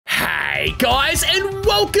Hey guys, and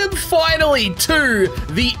welcome finally to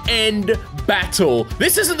the end battle.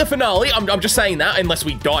 This isn't the finale, I'm just saying that, unless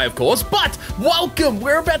we die, of course, but welcome!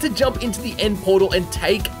 We're about to jump into the end portal and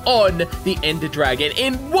take on the Ender Dragon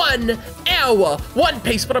in 1 hour, one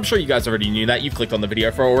piece, but I'm sure you guys already knew that. You clicked on the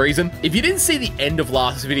video for a reason. If you didn't see the end of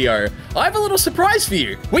last video, I have a little surprise for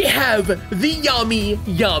you. We have the yummy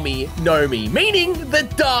Nomi, meaning the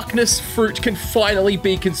darkness fruit can finally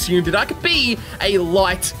be consumed and I could be a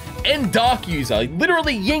light and dark user,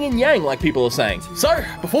 literally yin and yang, like people are saying. So,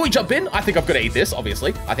 before we jump in, I think I've got to eat this,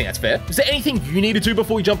 obviously. I think that's fair. Is there anything you need to do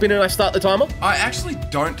before we jump in and I start the timer? I actually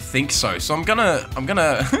don't think so. So I'm gonna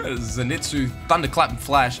Zenitsu thunderclap and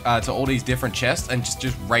flash to all these different chests and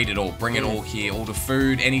just raid it all. Bring it all here, all the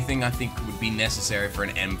food, anything I think would be necessary for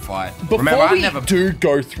an M fight. Before we do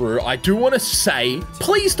go through, I do want to say,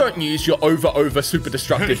 please don't use your over super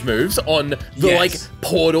destructive moves on the like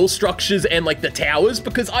portal structures and like the towers,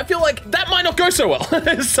 because I feel like that might not go so well.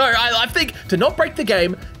 So I think to not break the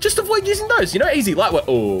game, just avoid using those, you know, easy, lightweight.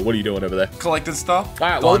 Oh, what are you doing over there? Collecting stuff. All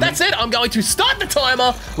right, well, that's it. I'm going to start the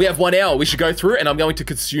timer. We have 1 hour. We should go through, and I'm going to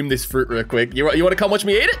consume this fruit real quick. You want to come watch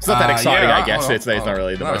me eat it? It's not that exciting, I guess. It's not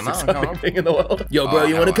really the most exciting thing in the world. Yo, bro,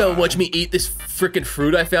 you want to come watch me eat this freaking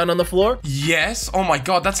fruit I found on the floor? Yes. Oh my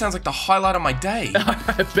God, that sounds like the highlight of my day.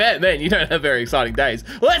 I bet, man. You don't have very exciting days.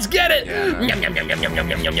 Let's get it. Yeah, no. Yum, yum, yum, yum, yum,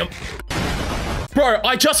 yum, yum, yum. Bro,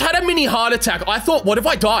 I just had a mini heart attack. I thought, what if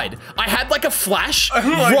I died? I had like a flash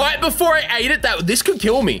right before I ate it that this could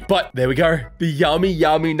kill me. But there we go. The yummy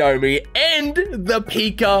Nomi and the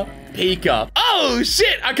Pika. Oh,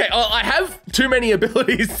 shit. Okay, I have too many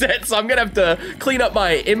abilities set, so I'm gonna have to clean up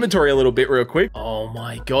my inventory a little bit real quick. Oh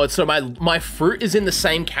my God, so my fruit is in the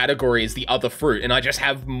same category as the other fruit, and I just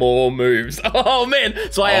have more moves. Oh, man.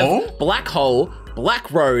 So I have Black Hole,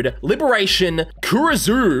 Black Road, Liberation,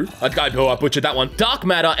 Kurizu, I butchered that one, Dark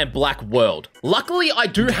Matter, and Black World. Luckily, I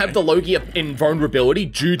do have the Logia invulnerability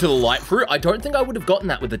due to the light fruit. I don't think I would have gotten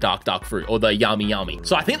that with the dark fruit or the yummy.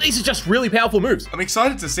 So I think these are just really powerful moves. I'm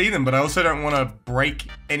excited to see them, but I also don't want to break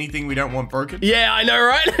anything we don't want broken. Yeah, I know,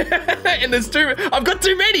 right? And there's I've got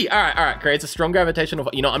too many. All right, creates a strong gravitational,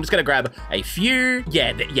 you know, I'm just gonna grab a few.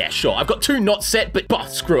 Yeah, sure. I've got 2 not set, but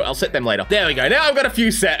screw it, I'll set them later. There we go, now I've got a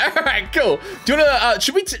few set. All right, cool. Do you wanna,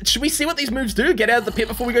 should we see what these moves do? Get out of the pit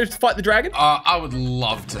before we go to fight the dragon? I would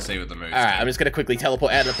love to see what the moves do. All right, I'm just gonna quickly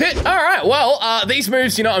teleport out of the pit. All right, well, these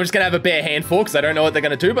moves, you know, I'm just gonna have a bare hand for because I don't know what they're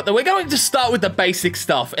gonna do, but we're going to start with the basic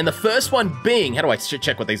stuff. And the first one being, how do I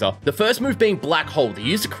check what these are? The first move being Black Hole. The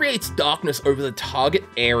user creates darkness over the target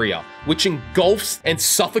area, which engulfs and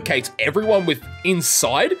suffocates everyone with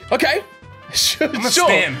inside. Okay. I'm gonna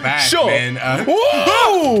stand back, man.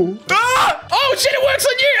 Whoa! Oh shit, it works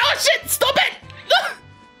on you! Oh shit, stop it!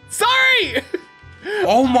 Sorry!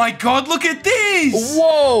 Oh my God, look at this!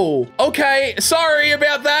 Whoa! Okay, sorry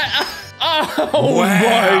about that. Oh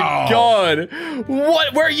wow. My God!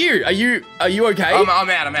 What? Where are you? Are you okay? I'm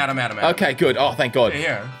out. Okay, good. Oh, thank God.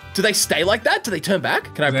 Yeah. Do they stay like that? Do they turn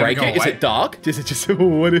back? Can I break it? Away? Is it dark? Is it just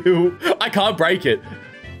what? I can't break it.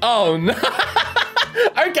 Oh no.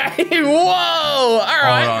 Okay, whoa! All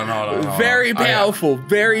right. Hold on. Very powerful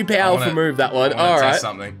move, that one. All right.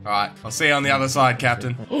 Something. All right, I'll see you on the other side,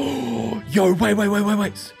 Captain. Yo, wait.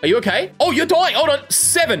 Are you okay? Oh, you're dying. Hold on.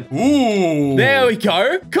 7. Ooh. There we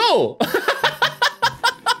go. Cool.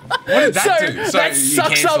 What did that do? So that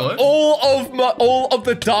sucks up all of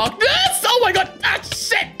the darkness. Oh my God. Ah,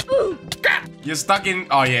 shit. You're stuck in.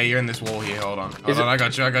 Oh yeah, you're in this wall here. Hold on. I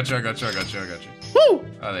got you. Woo! Oh,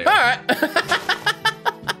 there you go. All right.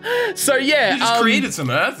 So yeah, you just created some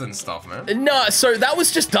earth and stuff, man. No, so that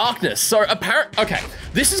was just darkness. So okay,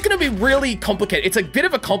 this is gonna be really complicated. It's a bit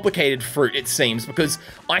of a complicated fruit, it seems, because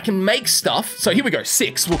I can make stuff. So here we go,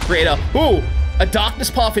 6 will create a darkness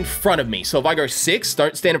path in front of me. So if I go 6,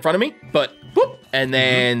 don't stand in front of me, but whoop, and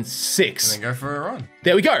then 6. And then go for a run.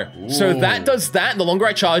 There we go. Ooh. So that does that, and the longer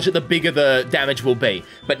I charge it, the bigger the damage will be.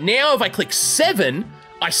 But now if I click 7,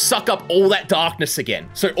 I suck up all that darkness again.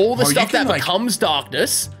 So all the stuff that becomes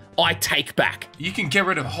darkness, I take back. You can get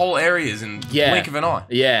rid of whole areas in the blink of an eye.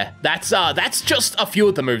 Yeah, that's just a few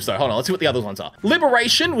of the moves though. Hold on, let's see what the other ones are.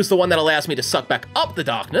 Liberation was the one that allows me to suck back up the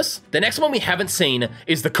darkness. The next one we haven't seen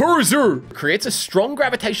is the Kurizu. Creates a strong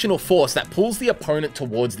gravitational force that pulls the opponent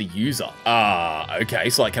towards the user.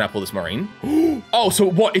 Okay, so can I pull this marine? Oh, so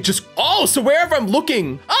what? So wherever I'm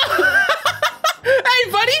looking.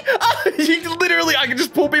 Hey, buddy! I can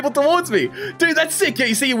just pull people towards me. Dude, that's sick. Yeah,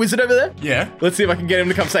 you see your wizard over there? Yeah. Let's see if I can get him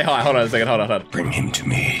to come say hi. Hold on a second. Hold on. Bring him to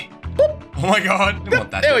me. Boop. Oh my god. Didn't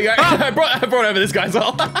want that There we go. Ah! I brought over this guy as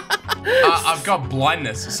well. I've got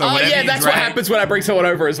blindness, so whatever yeah, you that's drag, what happens when I bring someone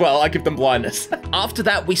over as well. I give them blindness. After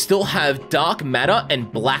that, we still have Dark Matter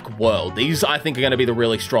and Black World. These, I think, are going to be the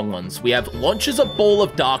really strong ones. We have launches a ball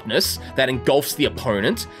of darkness that engulfs the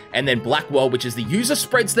opponent, and then Black World, which is the user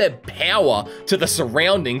spreads their power to the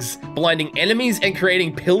surroundings, blinding enemies and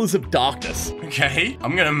creating pillars of darkness. Okay,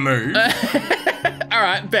 I'm gonna move. All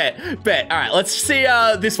right, bet. All right, let's see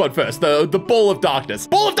this one first. The ball of darkness.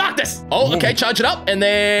 Ball of darkness. Oh, okay, charge it up, and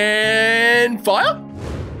then fire.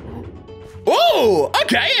 Oh,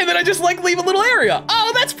 okay, and then I just like leave a little area.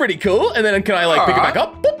 Oh, that's pretty cool. And then can I like pick it back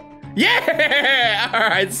up? Boop. Yeah! All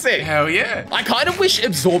right, sick. Hell yeah. I kind of wish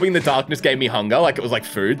absorbing the darkness gave me hunger, like it was like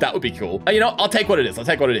food. That would be cool. You know, I'll take what it is.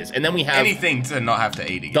 And then we have anything to not have to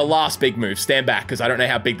eat again. The last big move. Stand back, because I don't know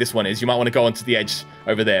how big this one is. You might want to go onto the edge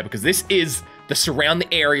over there, because this is to surround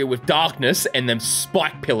the area with darkness and then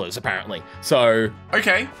spike pillars, apparently. So...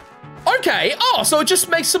 Okay. Oh, so it just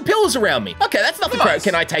makes some pillars around me. Okay, that's nothing. Nice.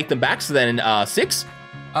 Can I take them back? So then 6.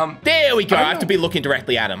 There we go. I have to be looking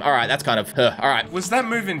directly at him. All right, that's kind of all right. Was that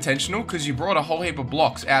move intentional? Because you brought a whole heap of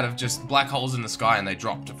blocks out of just black holes in the sky and they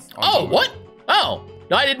dropped. Oh, what? Oh,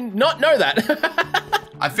 I did not know that.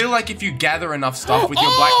 I feel like if you gather enough stuff with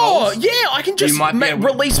your black holes. Oh, yeah, I can just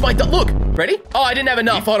release my... Look, ready? Oh, I didn't have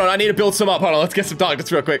enough. Hold on, I need to build some up. Hold on, let's get some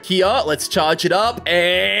darkness real quick. Here, let's charge it up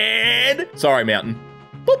and... Sorry, mountain.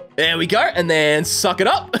 Boop. There we go, and then suck it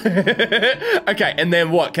up. Okay, and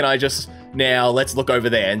then what? Can I just... Now, let's look over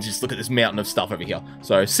there and just look at this mountain of stuff over here.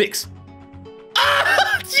 So, 6.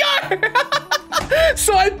 Ah, yo!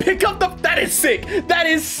 So I pick up the... That is sick. That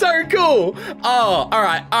is so cool. Oh, all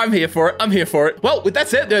right. I'm here for it. Well, with that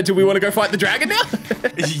said, do we want to go fight the dragon now?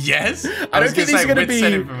 Yes. I don't think these are going to be...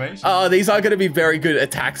 these are going to be very good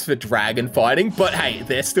attacks for dragon fighting, but hey,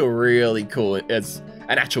 they're still really cool as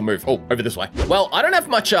an actual move. Oh, over this way. Well, I don't have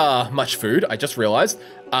much food. I just realized.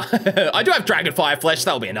 I do have dragon fire flesh.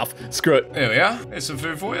 That'll be enough. Screw it. There we are. There's some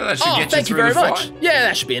food for you. That should get you thank you through very much. Yeah,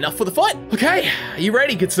 that should be enough for the fight. Okay, are you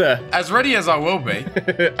ready, good sir? As ready as I will be.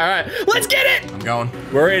 All right, let's get it. I'm going.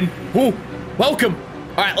 We're in. Ooh, welcome.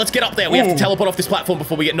 All right, let's get up there. We have to teleport off this platform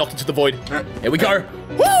before we get knocked into the void. Here we go.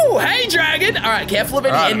 Woo! Hey, dragon. All right, careful of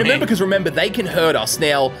any Endermen, because remember, they can hurt us.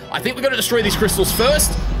 Now, I think we're going to destroy these crystals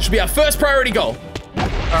first. Should be our first priority goal.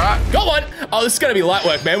 All right. Go on. Oh, this is going to be light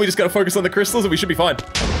work, man. We just got to focus on the crystals and we should be fine.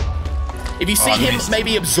 If you see him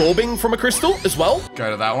maybe absorbing from a crystal as well. Go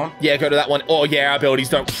to that one. Yeah, go to that one. Oh, yeah, our abilities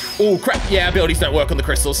don't... Oh, crap. Yeah, our abilities don't work on the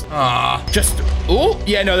crystals. Just... Oh,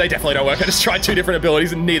 yeah, no, they definitely don't work. I just tried 2 different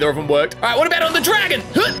abilities and neither of them worked. All right, what about on the dragon?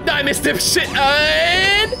 No, I missed him. Shit.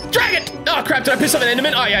 And... Dragon! Oh, crap. Did I piss off an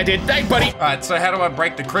Enderman? Oh, yeah, I did. Thanks, buddy. All right, so how do I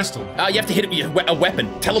break the crystal? You have to hit him with a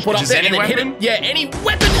weapon. Teleport up there and then hit him. Yeah, any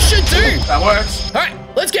weapon should do. That works. All right,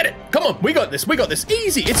 let's get it. Come on, we got this.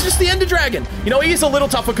 Easy. It's just the Ender Dragon. You know, he is a little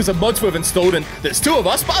tougher because of mods we've installed, and there's 2 of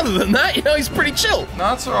us, but other than that, you know, he's pretty chill. No,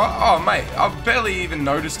 that's all right. Oh, mate, I've barely even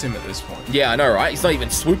noticed him at this point. Yeah, I know, right? He's not even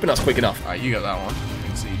swooping us quick enough. All right, you got that one. You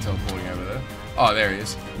can see you teleporting over there. Oh, there he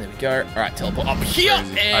is. There we go. All right, teleport up here.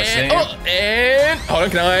 I see him. And hold on,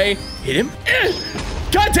 can I hit him?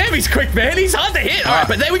 God damn, he's quick, man. He's hard to hit. All right,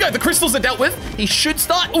 but there we go. The crystals are dealt with. He should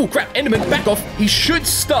start... Oh, crap. Enderman, back off. He should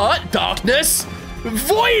start darkness.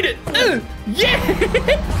 Void! Yeah!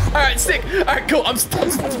 All right, sick. All right, cool. I'm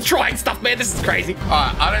trying stuff, man. This is crazy.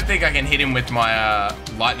 I don't think I can hit him with my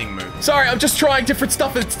lightning move. Sorry, I'm just trying different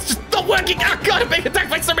stuff. It's just not working. Oh, God, I'm being attacked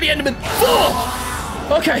by so many Endermen.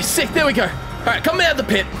 4! Okay, sick. There we go. All right, come out of the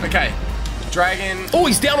pit. Okay. Dragon. Oh,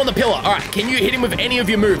 he's down on the pillar. All right, can you hit him with any of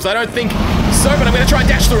your moves? I don't think so, but I'm going to try and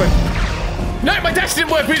dash through him. No, my dash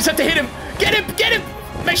didn't work. We just have to hit him. Get him, get him.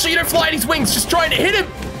 Make sure you don't fly in his wings. Just trying to hit him.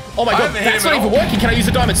 Oh my God, that's not even working. Can I use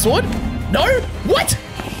a diamond sword? No? What?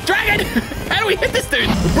 Dragon! How do we hit this dude?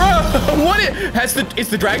 Bro, what is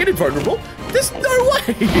the dragon invulnerable? There's no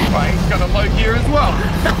way. He's got a low gear as well.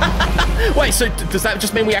 Wait, so does that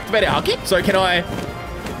just mean we activate our Haki? So can I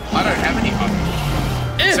don't have any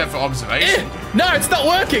Haki. Except for observation. No, it's not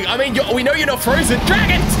working. I mean, we know you're not frozen.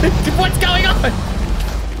 Dragon! What's going on?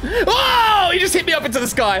 Oh, he just hit me up into the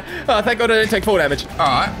sky. Oh, thank God I didn't take 4 damage. All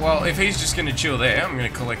right, well, if he's just going to chill there, I'm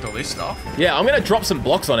going to collect all this stuff. Yeah, I'm going to drop some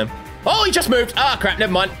blocks on him. Oh, he just moved. Ah, crap,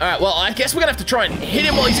 never mind. All right, well, I guess we're going to have to try and hit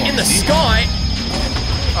him while he's in the sky.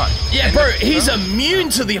 Yeah, bro, he's immune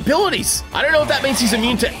to the abilities. I don't know if that means he's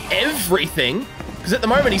immune to everything, because at the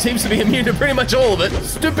moment he seems to be immune to pretty much all of it.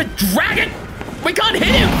 Stupid dragon! We can't hit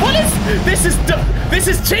him. What is this? This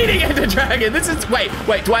is cheating, Ender Dragon. This is wait.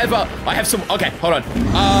 Do I have some? Okay, hold on.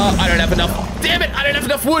 I don't have enough. Damn it! I don't have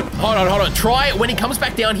enough wood. Hold on. Try when he comes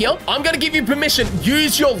back down here. I'm gonna give you permission.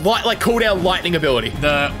 Use your cooldown lightning ability.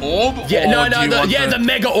 The orb? Yeah, the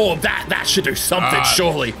mega orb. That should do something,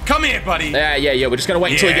 surely. Come here, buddy. Yeah. We're just gonna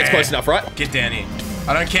wait until he gets close enough, right? Get down here.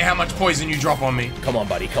 I don't care how much poison you drop on me. Come on,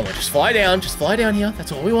 buddy. Come on. Just fly down. Just fly down here.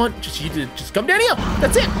 That's all we want. Just come down here.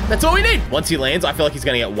 That's it. That's all we need. Once he lands, I feel like he's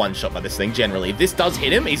going to get one shot by this thing, generally. If this does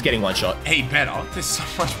hit him, he's getting one shot. He better. There's so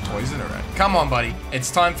much poison around. Come on, buddy. It's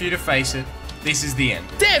time for you to face it. This is the end.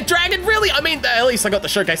 Damn, Dragon, really? I mean, at least I got to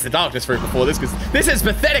showcase the darkness fruit before this, because this is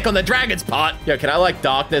pathetic on the Dragon's part. Yo, can I,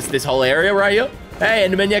 darkness this whole area right here? Hey,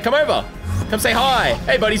 Enderman, yeah, come over. Come say hi.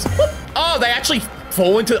 Hey, buddies. Whoop. Oh, they actually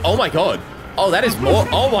fall into... Oh, my God. Oh, that is more.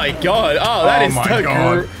 Oh my God. Oh, that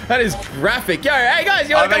is graphic. Yo, hey guys,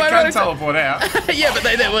 you want to come over? They can't teleport out. Yeah, but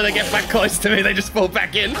when they get back close to me, they just fall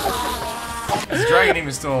back in. Is the dragon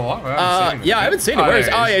even still alive? I haven't seen him. Where is?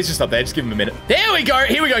 Oh, yeah, he's just up there. Just give him a minute. There we go.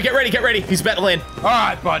 Here we go. Get ready. He's about to land. All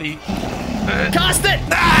right, buddy. Cast it.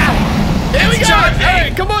 There we go. All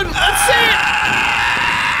right, come on. Let's see it.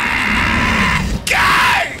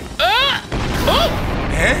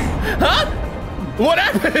 Huh? What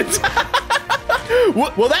happened?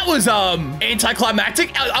 Well, that was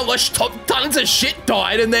anticlimactic. Tons of shit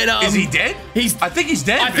died, and then is he dead? I think he's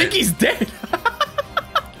dead. I think he's dead.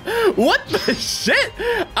 What the shit?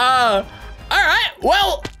 All right.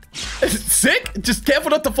 Well, sick. Just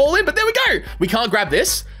careful not to fall in. But there we go. We can't grab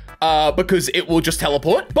this because it will just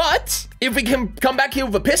teleport. But if we can come back here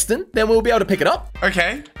with a piston, then we'll be able to pick it up.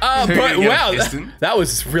 Okay. But wow, that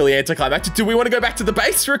was really anticlimactic. Do we want to go back to the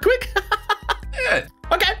base real quick? Yeah.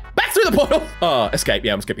 Okay, back through the portal. Escape.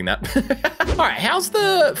 Yeah, I'm skipping that. All right, how's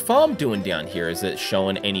the farm doing down here? Is it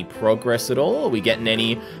showing any progress at all? Are we getting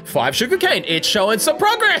any 5 sugarcane? It's showing some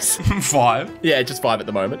progress. 5? Yeah, just 5 at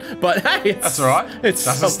the moment. But hey, that's all right. That's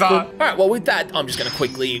a start. All right, well, with that, I'm just going to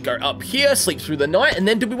quickly go up here, sleep through the night, and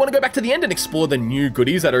then do we want to go back to the end and explore the new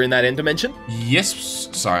goodies that are in that end dimension? Yes.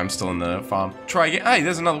 Sorry, I'm still in the farm. Try again. Hey,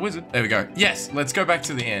 there's another wizard. There we go. Yes, let's go back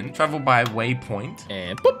to the end. Travel by waypoint.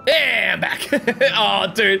 And boop, and back.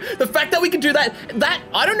 Oh, dude, the fact that we can do that,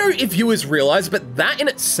 I don't know if viewers realize, but that in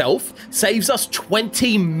itself saves us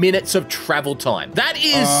 20 minutes of travel time. That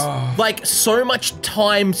is like so much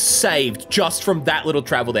time saved just from that little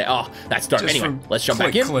travel there. Oh, that's dope. Anyway, let's jump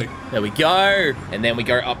back in. There we go. And then we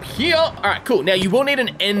go up here. All right, cool. Now you will need an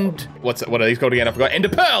end. What are these called again? I forgot. Ender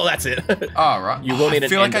pearl. That's it. All right. You will need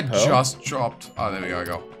an ender pearl. I feel like I just dropped. Oh, there we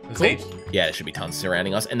go. Cool. Yeah, there should be tons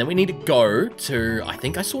surrounding us. And then we need to go to, I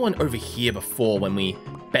think I saw one over here before when we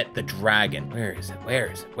bet the dragon. Where is it? There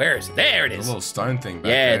it is. A little stone thing back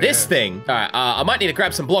there. This thing. All right, I might need to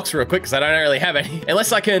grab some blocks real quick because I don't really have any.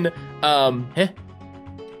 Unless I can, I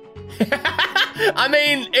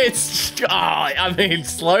mean,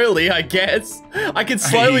 slowly, I guess. I can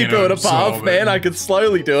slowly build a path, man. I can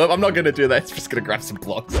slowly do it. I'm not going to do that. It's just going to grab some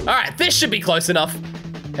blocks. All right, this should be close enough.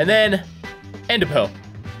 And then, ender pearl.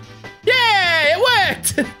 Yeah, it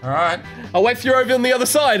worked. All right. I'll wait for you over on the other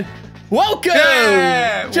side. Welcome.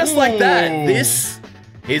 Yeah. Just like that. This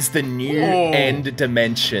is the new end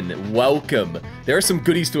dimension. Welcome. There are some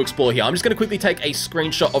goodies to explore here. I'm just going to quickly take a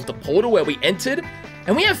screenshot of the portal where we entered.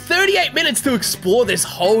 And we have 38 minutes to explore this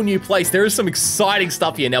whole new place. There is some exciting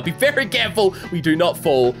stuff here. Now, be very careful we do not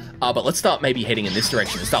fall. But let's start maybe heading in this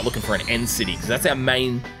direction and start looking for an end city, because that's our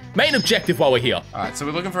main objective while we're here. All right, so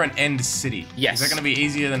we're looking for an end city. Yes. Is that going to be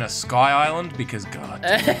easier than a sky island? Because God.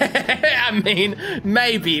 I mean,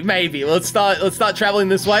 maybe. Let's start traveling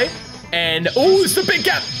this way. And it's the big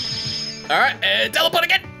gap. All right, teleport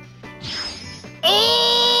again.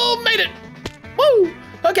 Oh, made it. Woo.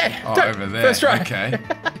 Okay, over there. First try. Okay.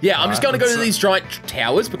 Yeah, I'm just going to go to these giant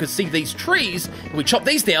towers because, see, these trees, if we chop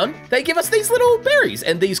these down, they give us these little berries.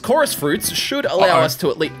 And these chorus fruits should allow us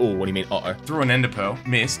to at least... Oh, what do you mean, Threw an ender pearl,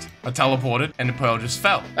 missed, I teleported, ender pearl just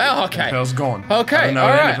fell. Oh, okay. Ender pearl's gone. Okay, all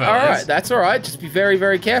right. That's all right. Just be very,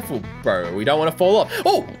 very careful, bro. We don't want to fall off.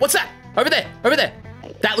 Oh, what's that? Over there.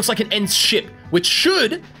 That looks like an end ship, which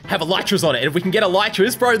should have elytras on it. And if we can get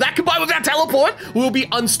elytras, bro, that combined with our teleport, we'll be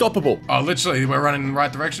unstoppable. Oh, literally, we're running in the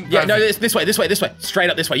right direction? Yeah, no, this way. Straight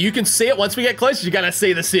up this way. You can see it once we get close. You're going to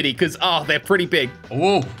see the city because, they're pretty big.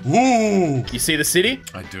 Ooh. You see the city?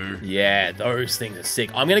 I do. Yeah, those things are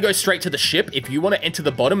sick. I'm going to go straight to the ship. If you want to enter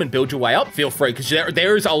the bottom and build your way up, feel free, because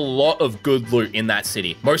there is a lot of good loot in that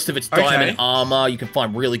city. Most of it's diamond armor. You can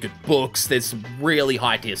find really good books. There's some really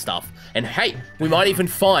high tier stuff. And hey, we might even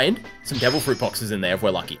find some devil fruit boxes in there if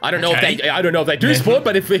we're lucky. I don't know if they do spawn,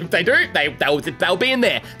 but if they do, they'll be in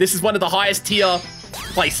there. This is one of the highest tier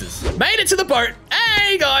places. Made it to the boat.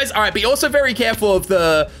 Hey, guys. All right, be also very careful of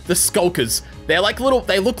the skulkers. They're like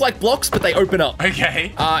they look like blocks, but they open up.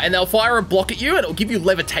 Okay. And they'll fire a block at you, and it'll give you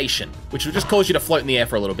levitation, which will just cause you to float in the air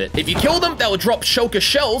for a little bit. If you kill them, they'll drop shulker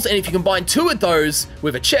shells, and if you combine 2 of those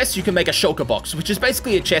with a chest, you can make a shulker box, which is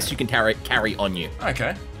basically a chest you can carry on you.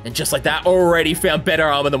 Okay. And just like that, already found better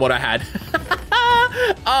armor than what I had.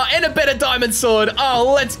 And a better diamond sword.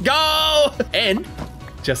 Oh, let's go. And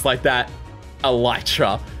just like that,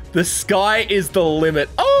 elytra. The sky is the limit.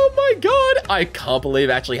 Oh my God. I can't believe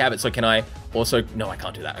I actually have it. So can I also, no, I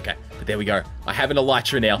can't do that. Okay, but there we go. I have an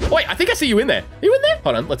elytra now. Wait, I think I see you in there. Are you in there?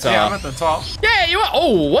 Hold on, let's Yeah, I'm at the top. Yeah, you are.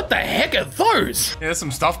 Oh, what the heck are those? Yeah, there's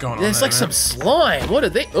some stuff going on. There's like some slime. What are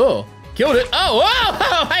they? Oh, killed it.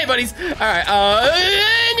 Oh, hey, buddies. All right,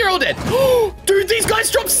 and you're all dead. Dude, these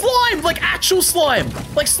guys drop slime, like actual slime.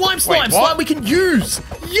 Like slime, slime we can use.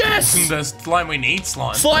 Yes! The slime we need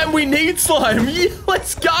slime. Slime we need slime. Yeah,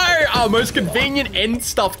 let's go. Our most convenient end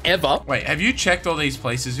stuff ever. Wait, have you checked all these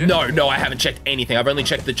places yet? No, I haven't checked anything. I've only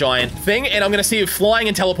checked the giant thing, and I'm gonna see if flying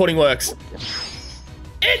and teleporting works.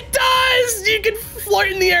 It does! You can float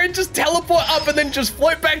in the air and just teleport up and then just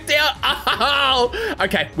float back down. Oh!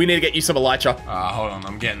 Okay, we need to get you some elytra. Hold on,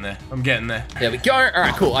 I'm getting there. I'm getting there. There we go. All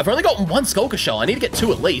right, cool. I've only got 1 skulker shell. I need to get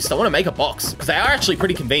 2 at least. I want to make a box because they are actually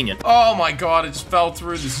pretty convenient. Oh my God, it just fell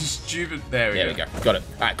through. This is stupid. There we go. Got it.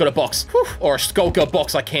 All right, got a box. Whew. Or a skulker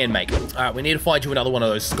box I can make. All right, we need to find you another one of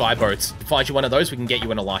those sky boats. Find you one of those, we can get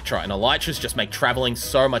you an elytra. And elytras just make traveling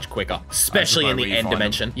so much quicker, especially in the end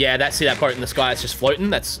dimension. Yeah, see that boat in the sky? It's just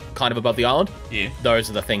floating. That's kind of above the island. Yeah. Those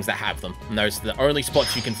are the things that have them. And those are the only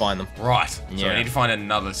spots you can find them. Right. So Yeah. we need to find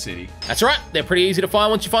another city. That's right. They're pretty easy to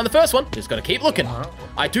find once you find the first one. Just gotta keep looking.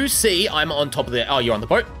 I do see I'm on top of the... Oh, you're on the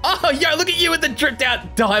boat? Oh, yo, look at you with the dripped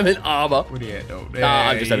out diamond armor. What are you at? Oh,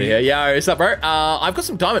 I'm just over here. Yo, what's up, bro? I've got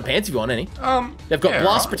some diamond pants if you want any. They've got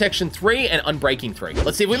blast protection 3 and unbreaking 3.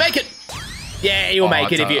 Let's see if we make it. Yeah, you'll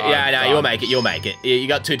make it if you... Yeah, no, you'll make it. You'll make it. You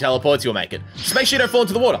got 2 teleports, you'll make it. Just make sure you don't fall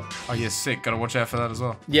into the water. Oh, yeah, sick. Gotta watch out for that as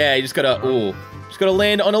well. Yeah, you just gotta... Ooh. Just gotta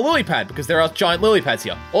land on a lily pad because there are giant lily pads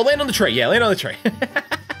here. Or land on the tree. Yeah, land on the tree.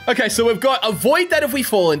 Okay, so we've got a void that if we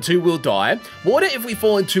fall into, we'll die. Water if we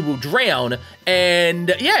fall into, we'll drown.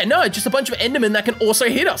 And yeah, no, just a bunch of endermen that can also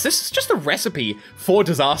hit us. This is just a recipe for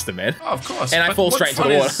disaster, man. Oh, of course. And I fall straight into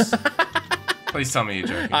the water. Please tell me you're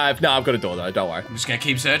joking. No, I've got a door though, don't worry. I'm just gonna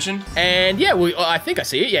keep searching. And yeah, I think I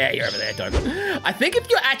see it. Yeah, you're over there, dope. I think if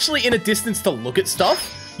you're actually in a distance to look at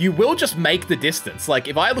stuff, you will just make the distance. Like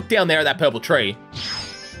if I look down there at that purple tree,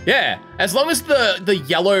 yeah, as long as the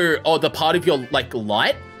yellow or the part of your like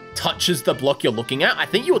light touches the block you're looking at, I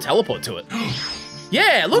think you will teleport to it.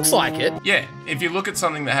 Yeah, it looks like it. Yeah, if you look at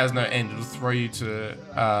something that has no end, it'll throw you to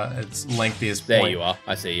its lengthiest There point. you are.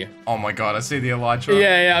 I see you. Oh my God, I see the elytra.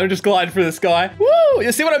 Yeah, I'm just gliding through the sky. Woo!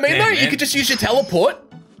 You see what I mean, Damn, though? man. You could just use your teleport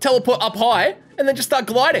up high, and then just start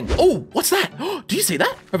gliding. Oh, what's that? Do you see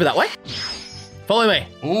that? Over that way? Follow me.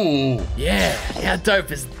 Ooh. Yeah, how dope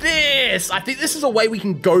is this? I think this is a way we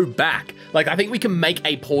can go back. Like, I think we can make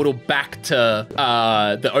a portal back to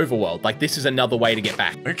the overworld. Like, this is another way to get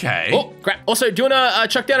back. Okay. Oh, crap. Also, do you want to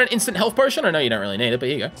chuck down an instant health potion? I know you don't really need it, but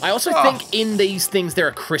here you go. I also think in these things, there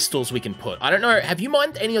are crystals we can put. I don't know. Have you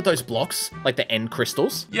mined any of those blocks? Like the end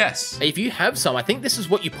crystals? Yes. If you have some, I think this is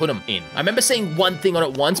what you put them in. I remember seeing one thing on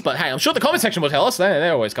it once, but hey, I'm sure the comment section will tell us.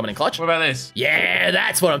 They're always coming in clutch. What about this? Yeah,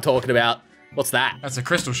 that's what I'm talking about. What's that? That's a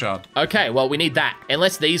crystal shard. Okay, well, we need that.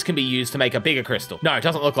 Unless these can be used to make a bigger crystal. No, it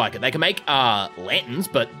doesn't look like it. They can make lanterns,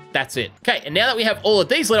 but that's it. Okay, and now that we have all of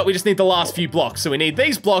these lit up, we just need the last few blocks. So we need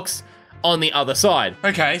these blocks on the other side.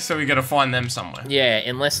 Okay, so we gotta find them somewhere. Yeah,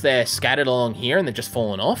 unless they're scattered along here and they're just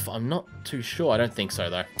fallen off. I'm not too sure. I don't think so,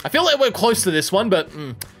 though. I feel like we're close to this one, but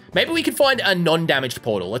maybe we can find a non-damaged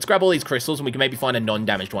portal. Let's grab all these crystals and we can maybe find a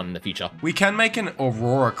non-damaged one in the future. We can make an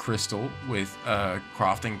aurora crystal with a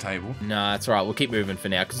crafting table. Nah, that's all right. We'll keep moving for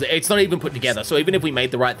now because it's not even put together. So even if we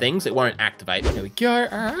made the right things, it won't activate. There we go.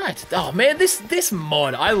 All right. Oh, man, this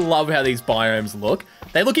mod, I love how these biomes look.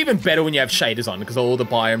 They look even better when you have shaders on because all the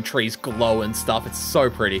biome trees glow and stuff. It's so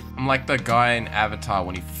pretty. I'm like the guy in Avatar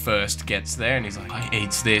when he first gets there and he's like, he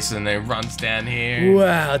eats this and then runs down here.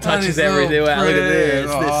 Wow, touches everything. Wow, look at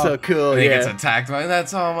this. This is so cool. And he Yeah. gets attacked. Like,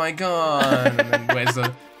 that's, oh my God. And then where's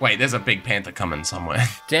the... Wait, there's a big panther coming somewhere.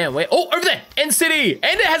 Damn, where? Oh, over there! End City!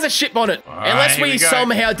 And it has a ship on it. All Unless right, we here we go.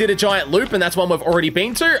 somehow did a giant loop and that's one we've already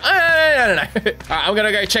been to. I don't know. All right, I'm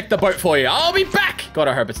gonna go check the boat for you. I'll be back! God,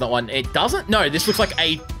 I hope it's not one. It doesn't? No, this looks like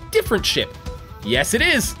a different ship. Yes, it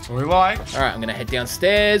is. That's what we like. All right, I'm gonna head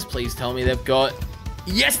downstairs. Please tell me they've got...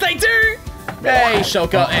 Yes, they do! Hey,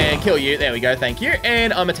 Shulker, and kill you. There we go, thank you.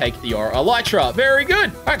 And I'm gonna take your Elytra. Very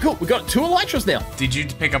good. All right, cool. We got 2 Elytras now. Did you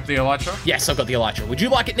pick up the Elytra? Yes, I've got the Elytra. Would you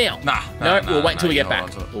like it now? Nah. We'll wait until we get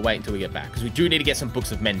back. We'll wait until we get back because we do need to get some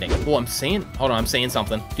books of mending. Oh, I'm seeing. Hold on, I'm seeing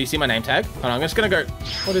something. Do you see my name tag? Hold on, I'm just gonna go.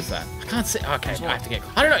 What is that? I can't see. Okay, I have to get.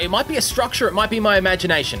 I don't know. It might be a structure. It might be my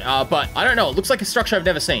imagination. But I don't know. It looks like a structure I've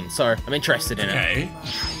never seen, so I'm interested in it.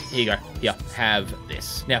 Here you go. Here, have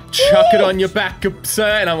this. Now chuck it on your back, sir,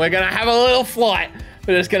 and we're gonna have a little flight.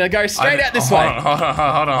 We're just gonna go straight out this way. Hold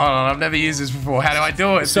on. I've never used this before. How do I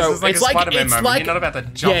do it? So this is like it's a Spider-Man moment. You're not about to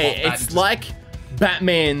jump off that. Yeah, it's like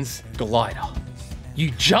Batman's glider.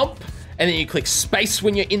 You jump, and then you click space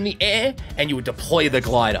when you're in the air, and you would deploy the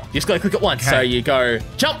glider. You just gotta click it once. Okay. So you go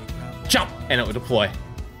jump, and it will deploy.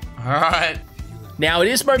 All right. Now, it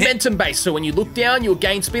is momentum-based, so when you look down, you'll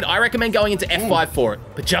gain speed. I recommend going into F5 for it.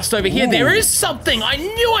 But just over here, there is something. I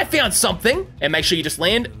knew I found something. And make sure you just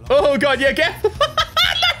land. Oh, God, yeah, careful.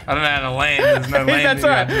 I don't know how to land. There's no landing.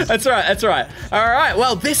 That's right. All right,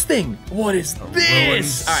 well, this thing. What is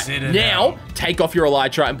this? All right, now, take off your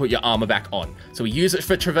Elytra and put your armor back on. So we use it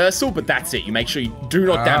for traversal, but that's it. You make sure you do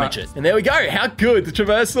not damage it. And there we go. How good. The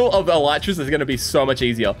traversal of the Elytras is going to be so much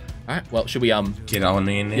easier. All right, well, should we, get on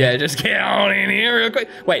in here? Yeah, just get on in here real quick.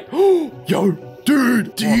 Wait. Yo,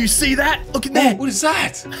 dude, do you see that? Look at that. What is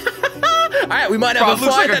that? All right, we might have a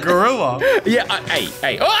fight. It looks like a gorilla. Yeah,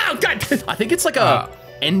 hey. Oh, God. I think it's like a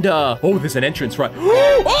ender. Oh, there's an entrance, right?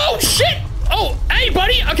 Oh, shit. Oh, hey,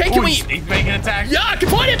 buddy. Okay, can we? He's making an attack. Yeah, I can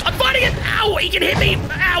fight him. I'm fighting him. Ow, he can hit me.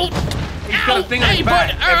 Ow. Got a thing on his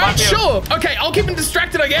back. All right, sure. Okay, I'll keep him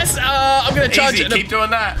distracted, I guess. I'm going to charge it. Keep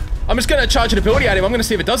doing that. I'm just going to charge an ability at him. I'm going to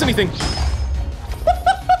see if it does anything.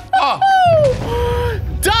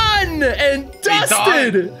 Done and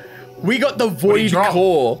dusted. We got the Void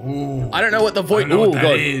Core. Ooh. I don't know what the Void... I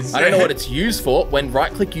don't know what it's used for. When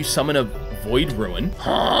right-click, you summon a Void Ruin.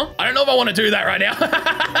 Huh? I don't know if I want to do that right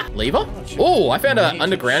now. Lever? Oh, I found an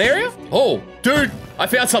underground area. Oh, dude, I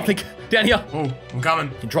found something down here. Oh, I'm coming.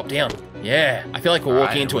 You can drop down. Yeah, I feel like we're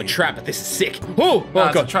walking into a trap, but this is sick. Oh,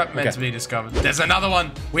 God. It's a trap meant to be discovered. There's another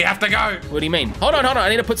one. We have to go. What do you mean? Hold on. I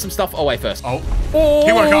need to put some stuff away first. Oh,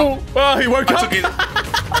 he woke up. Oh, he woke up.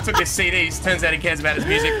 I took his CDs. Turns out he cares about his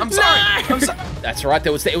music. I'm sorry. No. That's right.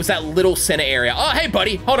 It was that little center area. Oh, hey,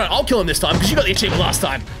 buddy. Hold on. I'll kill him this time because you got the achievement last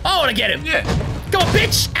time. I want to get him. Yeah. Go on,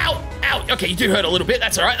 bitch. Ow. Okay, you do hurt a little bit.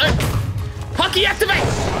 That's all right. Hockey activate.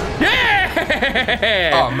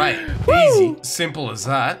 Yeah. Oh, mate. Easy. Simple as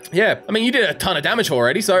that. Yeah. I mean, you did a ton of damage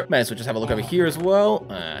already, so may as well just have a look over here as well.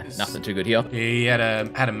 Nothing too good here. Yeah, he had a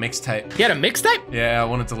mixtape. He had a mixtape? Yeah, I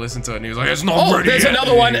wanted to listen to it, and he was like, it's not ready there's yet.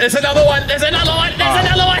 another one. There's another one. There's another one. There's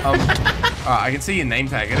another one. I can see your name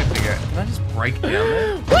tag. I didn't figure it. Can I just break down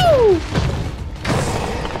there? Woo!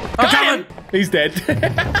 I'm coming. He's dead.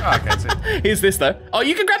 Okay, Here's this though. Oh,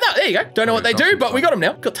 you can grab that. There you go. Don't know what they do, but we got them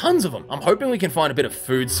now. Got tons of them. I'm hoping we can find a bit of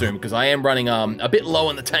food soon because I am running a bit low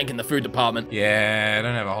on the tank in the food department. Yeah, I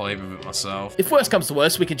don't have a whole heap of it myself. If worst comes to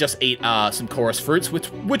worst, we can just eat some chorus fruits,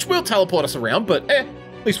 which will teleport us around, but at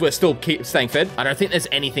least we're still staying fed. I don't think there's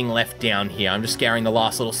anything left down here. I'm just scouring the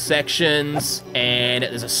last little sections. And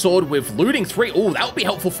there's a sword with looting 3. Oh, that would be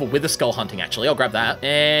helpful for wither skull hunting, actually. I'll grab that.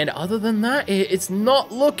 And other than that, it's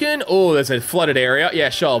not looking... Oh, there's a flooded area.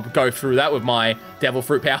 Yeah, sure, I'll go through that with my devil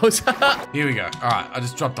fruit powers. Here we go. All right, I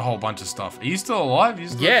just dropped a whole bunch of stuff. Are you still alive?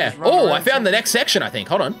 Yeah. Oh, I found the next section, I think.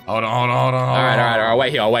 Hold on. Hold on. All right. I'll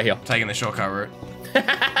wait here. Taking the shortcut route.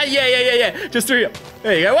 Yeah. Just through here.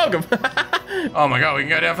 There you go. Welcome. Oh my God, we can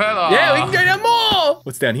go down further. Yeah, we can go down more.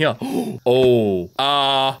 What's down here? Oh.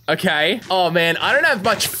 Okay. Oh man, I don't have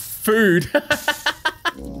much food.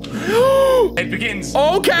 It begins.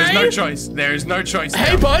 Okay. There is no choice.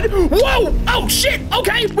 Hey, bud. Whoa. Oh shit.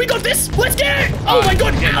 Okay, we got this. Let's get it. Oh my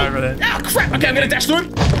God. Getting over there. Ow, crap. Okay, I'm gonna dash through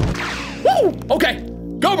him. Woo. Okay.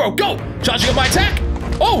 Go, bro. Go. Charging up my attack.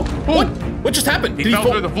 Oh. What just happened? He fell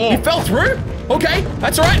through the floor. He fell through? Okay,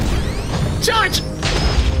 that's all right. Charge!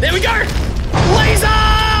 There we go! Laser!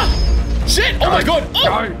 Shit! Oh my God!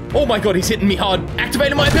 Oh my God, he's hitting me hard.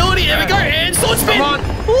 Activating my ability. There we go. And sword spin. Come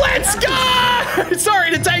on. Let's go!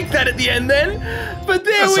 Sorry to take that at the end then, but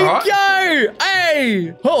there we go.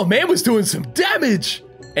 Hey! Oh, man was doing some damage.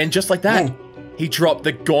 And just like that, he dropped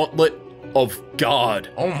the Gauntlet of God.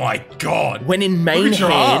 Oh my God. When in main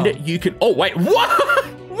hand, you can... Oh, wait. What?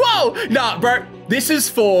 Whoa! Nah, bro. This is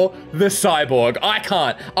for the cyborg. I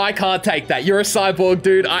can't take that. You're a cyborg,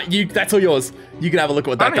 dude. That's all yours. You can have a look at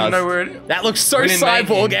what that does. I don't even know where it is. That looks so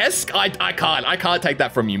cyborg-esque. I can't take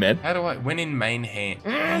that from you, man. How do I... When in main hand.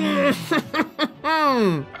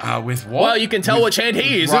 With what? Well, you can tell which hand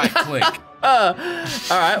he uses. Right click. All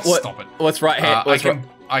right. Stop it. What's right hand?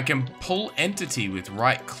 I can pull entity with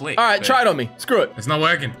right click. All right, try it on me. Screw it. It's not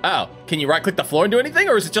working. Oh, can you right click the floor and do anything?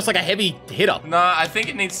 Or is it just like a heavy hitter? No, I think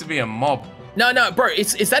it needs to be a mob. No, bro,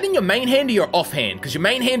 is that in your main hand or your off hand? Because your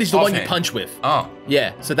main hand is the one you punch with. Oh.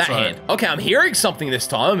 Yeah, so that hand. Okay, I'm hearing something this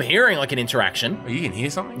time. I'm hearing like an interaction. Oh, you can hear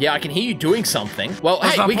something? Yeah, I can hear you doing something. Well,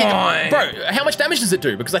 What's hey, we can... Bro, how much damage does it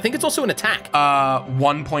do? Because I think it's also an attack.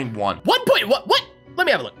 1.1. 1 point, what? Let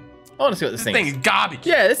me have a look. I want to see what this thing is. This thing is garbage.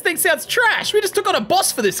 Yeah, this thing sounds trash. We just took on a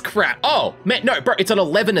boss for this crap. Oh, man, no, bro, it's an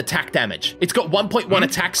 11 attack damage. It's got 1.1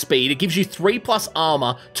 attack speed. It gives you 3+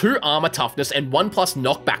 armor, 2 armor toughness, and 1+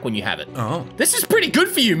 knockback when you have it. Oh. This is pretty good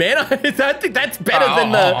for you, man. I think that's better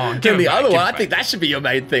than the other one. I think that should be your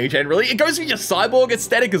main thing, generally. It goes with your cyborg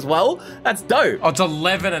aesthetic as well. That's dope. Oh, it's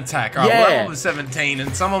 11 attack. All right, yeah. level was 17,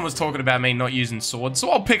 and someone was talking about me not using swords, so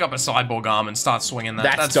I'll pick up a cyborg arm and start swinging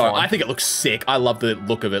that. That's dope. fine. I think it looks sick. I love the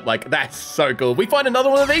look of it. Like, that's so cool. We find another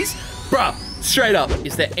one of these? Bruh, straight up.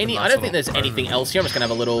 Is there any... I don't think there's anything else here. I'm just going to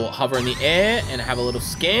have a little hover in the air and have a little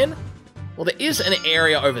scan. Well, there is an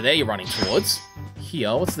area over there you're running towards.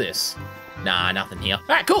 Here, what's this? Nah, nothing here.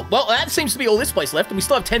 All right, cool. Well, that seems to be all this place left, and we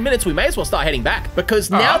still have 10 minutes. We may as well start heading back, because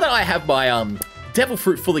now that I have my devil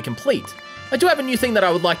fruit fully complete, I do have a new thing that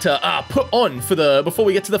I would like to put on for before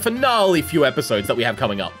we get to the finale few episodes that we have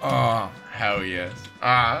coming up. Oh, hell yes.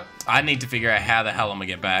 I need to figure out how the hell I'm gonna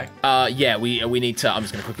get back. Yeah, we need to. I'm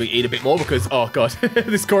just gonna quickly eat a bit more because, oh god,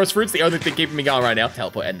 this chorus fruit's the only thing keeping me going right now.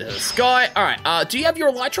 Teleport into the sky. All right. Do you have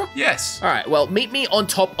your elytra? Yes. All right. Well, meet me on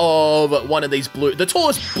top of one of these the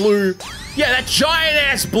tallest blue. Yeah, that giant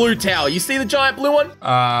ass blue tower. You see the giant blue one?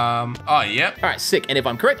 Oh, yep. All right, sick. And if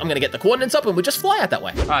I'm correct, I'm gonna get the coordinates up and we'll just fly out that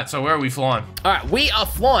way. All right. So where are we flying? All right, we are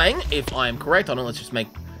flying. If I'm correct, hold on. Let's just make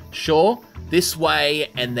sure. This way,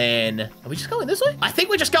 and then... Are we just going this way? I think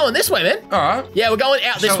we're just going this way, man. All right. Yeah, we're going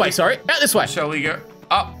out this way, sorry. Out this way. Shall we go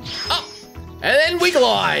up? Up. And then we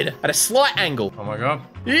glide at a slight angle. Oh my god.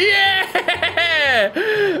 Yeah!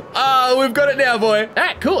 Oh, we've got it now, boy. All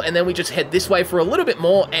right, cool. And then we just head this way for a little bit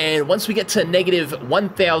more, and once we get to negative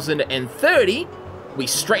 1,030, we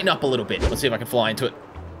straighten up a little bit. Let's see if I can fly into it.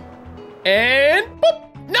 And...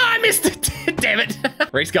 Boop. No, I missed it. Damn it.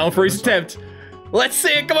 Reek's going for his attempt. Let's see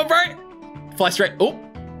it. Come on, bro. Fly straight. Oh.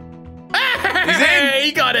 Hey,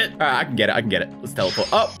 he got it. All right, I can get it. Let's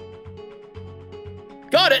teleport up.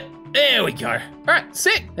 Got it. There we go. All right,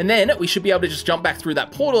 sick. And then we should be able to just jump back through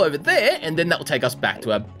that portal over there, and then that will take us back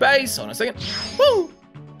to our base. Hold on a second. Woo.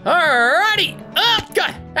 Alrighty. Up.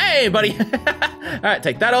 God. Hey, buddy. All right,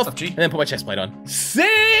 take that off, and then put my chest plate on.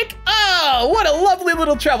 Sick. Oh, what a lovely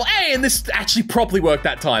little travel. Hey, and this actually properly worked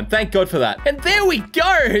that time. Thank God for that. And there we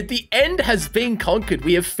go. The end has been conquered.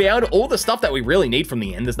 We have found all the stuff that we really need from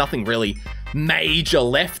the end. There's nothing really major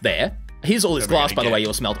left there. Here's all this glass, by the way,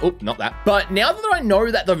 you'll smell. Oh, not that. But now that I know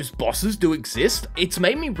that those bosses do exist, it's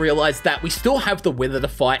made me realize that we still have the Wither to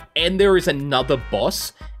fight, and there is another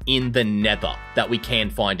boss in the Nether that we can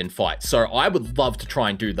find and fight. So I would love to try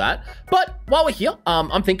and do that. But while we're here,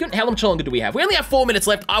 I'm thinking, how much longer do we have? We only have 4 minutes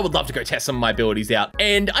left. I would love to go test some of my abilities out.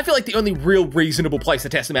 And I feel like the only real reasonable place to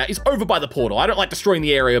test them out is over by the portal. I don't like destroying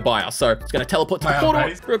the area by us. So I'm just going to teleport to the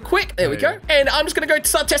portal real quick. There we go. And I'm just going to go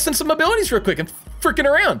start testing some abilities real quick and freaking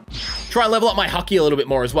around. Try and level up my Hucky a little bit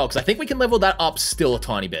more as well, because I think we can level that up still a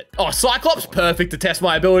tiny bit. Oh, Cyclops, perfect to test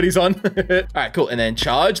my abilities on. All right, cool. And then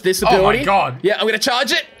charge this ability. Oh my god. Yeah, I'm gonna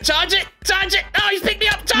charge it. Charge it. Charge it. Oh, he's picked me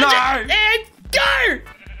up. Charge it. And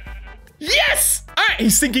go. Yes. All right,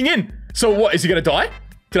 he's sinking in. So what, is he gonna die?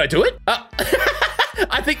 Did I do it?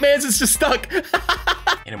 I think Mans is just stuck.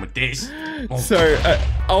 Hit him with this. So,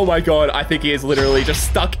 oh my god, I think he is literally just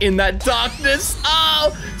stuck in that darkness.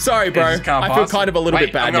 Oh, sorry, bro. I feel kind of a little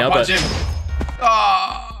bit bad now, but...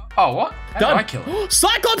 Oh, what? How did I kill him?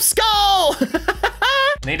 Cyclops skull!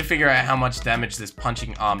 Need to figure out how much damage this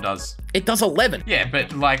punching arm does. It does 11. Yeah,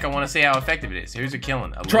 but like, I want to see how effective it is. Who's it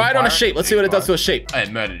killing? Try it on a sheep. Let's see what it does to a sheep. I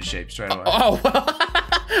had murdered a sheep straight away. Oh,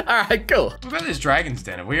 all right, cool. What about this dragon's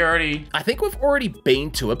den? Have we already... I think we've already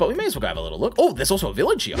been to it, but we may as well go have a little look. Oh, there's also a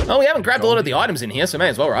village here. Oh, we haven't grabbed a lot of the items in here, so may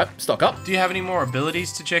as well, right? Stock up. Do you have any more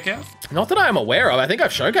abilities to check out? Not that I am aware of. I think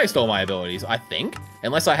I've showcased all my abilities, I think.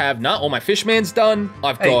 Unless I have not. All my fishman's done.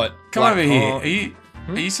 I've got... Come over here.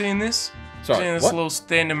 Are you seeing this? Sorry, seeing this little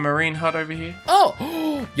standing marine hut over here?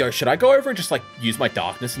 Oh, yo, should I go over and just like use my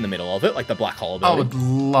darkness in the middle of it, like the black hole ability? I would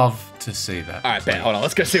love to see that. All right, bet. Hold on,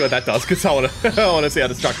 let's go see what that does, because I want to see how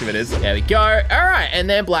destructive it is. There we go. All right, and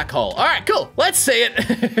then black hole. All right, cool. Let's see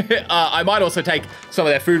it. I might also take some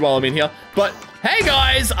of their food while I'm in here, but hey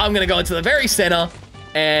guys, I'm gonna go into the very center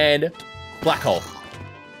and black hole.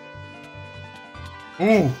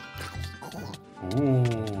 Ooh. Ooh.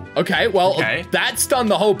 Okay, well, that's done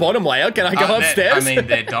the whole bottom layer. Can I go upstairs? I mean,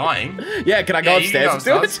 they're dying. Yeah, can I go upstairs?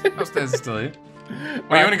 Upstairs is still here.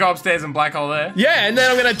 Well, you want to go upstairs and black hole there? Yeah, and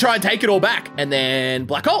then I'm going to try and take it all back. And then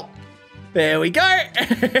black hole. There we go. All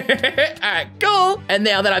right, cool. And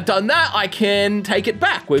now that I've done that, I can take it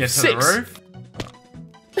back with 6. Get to the roof.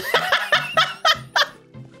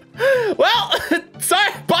 Well,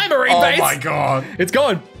 sorry. Bye, marine base. Oh my god. It's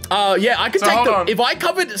gone. Yeah, I could take them. If I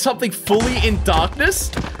covered something fully in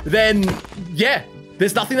darkness, then yeah,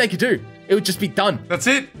 there's nothing they could do. It would just be done. That's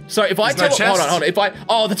it. So if I tell hold on. If I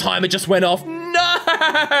the timer just went off.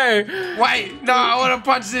 No. Wait, no, I want to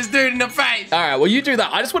punch this dude in the face. All right, well you do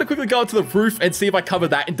that. I just want to quickly go up to the roof and see if I cover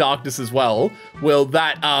that in darkness as well. Will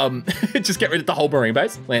that just get rid of the whole marine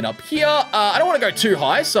base? Land up here. I don't want to go too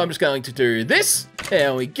high, so I'm just going to do this.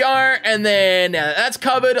 There we go. And then now that that's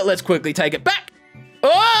covered, let's quickly take it back.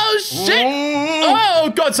 Oh, shit! Ooh.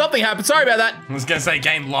 Oh, God, something happened. Sorry about that. I was going to say,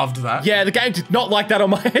 game loved that. Yeah, the game did not like that on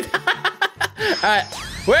my head.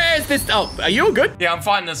 Where is this? Oh, are you all good? Yeah, I'm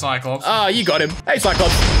fighting the Cyclops. Oh, you got him. Hey,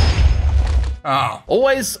 Cyclops. Oh.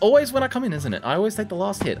 Always when I come in, isn't it? I always take the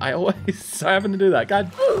last hit. I happen to do that.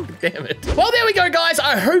 God damn it. Well, there we go, guys.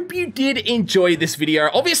 I hope you did enjoy this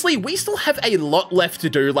video. Obviously, we still have a lot left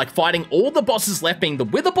to do, like fighting all the bosses left, being the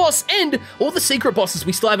Wither boss and all the secret bosses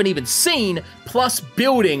we still haven't even seen, plus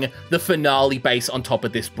building the finale base on top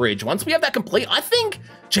of this bridge. Once we have that complete, I think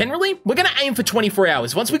generally, we're going to aim for 24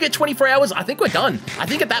 hours. Once we get 24 hours, I think we're done. I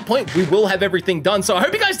think at that point, we will have everything done. So I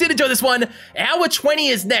hope you guys did enjoy this one. Hour 20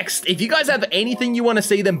 is next. If you guys have anything you want to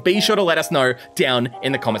see, then be sure to let us know down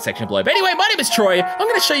in the comment section below. But anyway, my name is Troy. I'm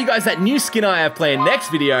going to show you guys that new skin I have planned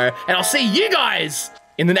next video, and I'll see you guys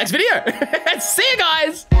in the next video. See you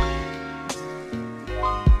guys.